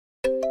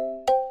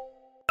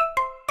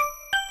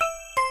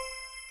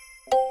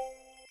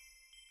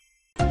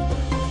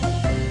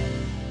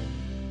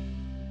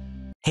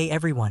Hey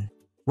everyone,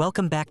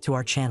 welcome back to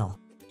our channel.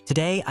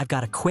 Today I've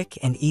got a quick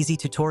and easy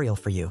tutorial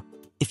for you.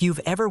 If you've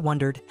ever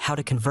wondered how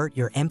to convert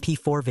your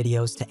MP4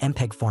 videos to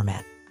MPEG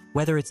format,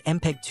 whether it's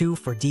MPEG 2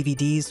 for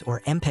DVDs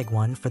or MPEG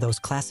 1 for those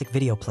classic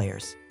video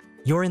players,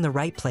 you're in the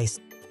right place.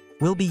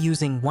 We'll be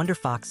using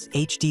WonderFox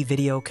HD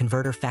Video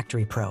Converter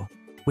Factory Pro,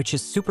 which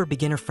is super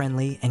beginner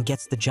friendly and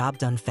gets the job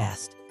done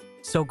fast.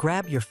 So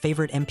grab your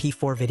favorite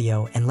MP4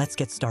 video and let's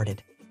get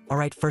started.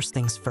 Alright, first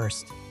things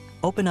first.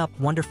 Open up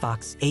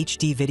WonderFox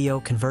HD Video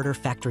Converter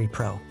Factory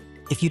Pro.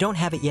 If you don't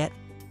have it yet,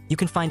 you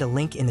can find a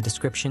link in the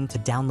description to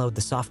download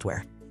the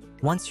software.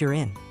 Once you're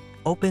in,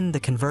 open the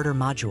converter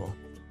module.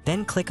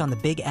 Then click on the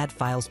big Add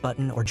Files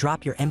button or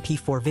drop your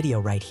MP4 video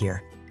right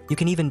here. You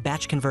can even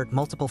batch convert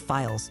multiple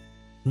files.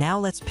 Now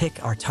let's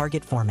pick our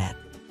target format.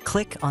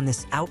 Click on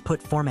this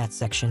Output Format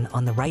section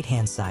on the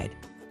right-hand side.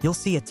 You'll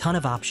see a ton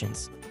of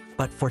options,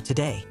 but for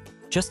today,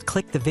 just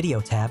click the Video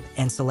tab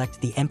and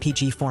select the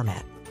MPEG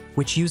format,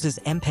 which uses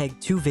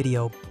MPEG 2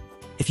 video.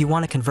 If you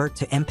want to convert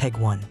to MPEG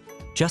 1,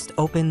 just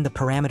open the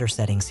parameter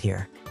settings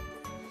here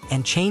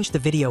and change the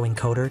video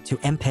encoder to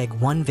MPEG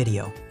 1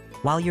 video.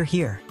 While you're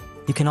here,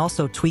 you can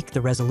also tweak the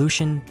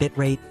resolution,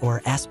 bitrate,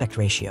 or aspect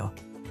ratio.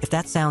 If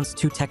that sounds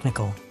too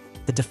technical,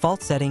 the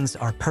default settings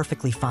are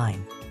perfectly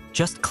fine.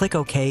 Just click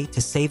OK to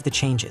save the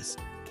changes.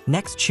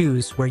 Next,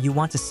 choose where you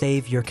want to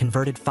save your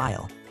converted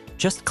file.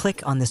 Just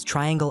click on this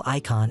triangle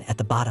icon at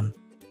the bottom.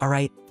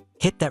 Alright,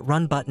 hit that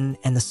Run button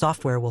and the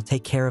software will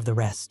take care of the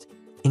rest.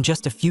 In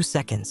just a few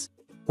seconds,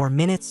 or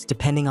minutes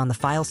depending on the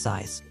file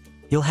size,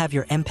 you'll have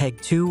your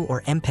MPEG 2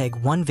 or MPEG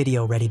 1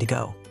 video ready to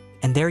go.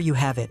 And there you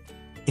have it.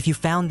 If you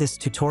found this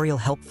tutorial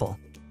helpful,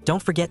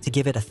 don't forget to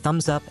give it a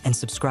thumbs up and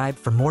subscribe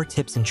for more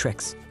tips and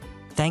tricks.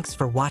 Thanks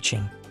for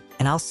watching,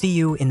 and I'll see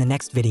you in the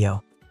next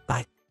video.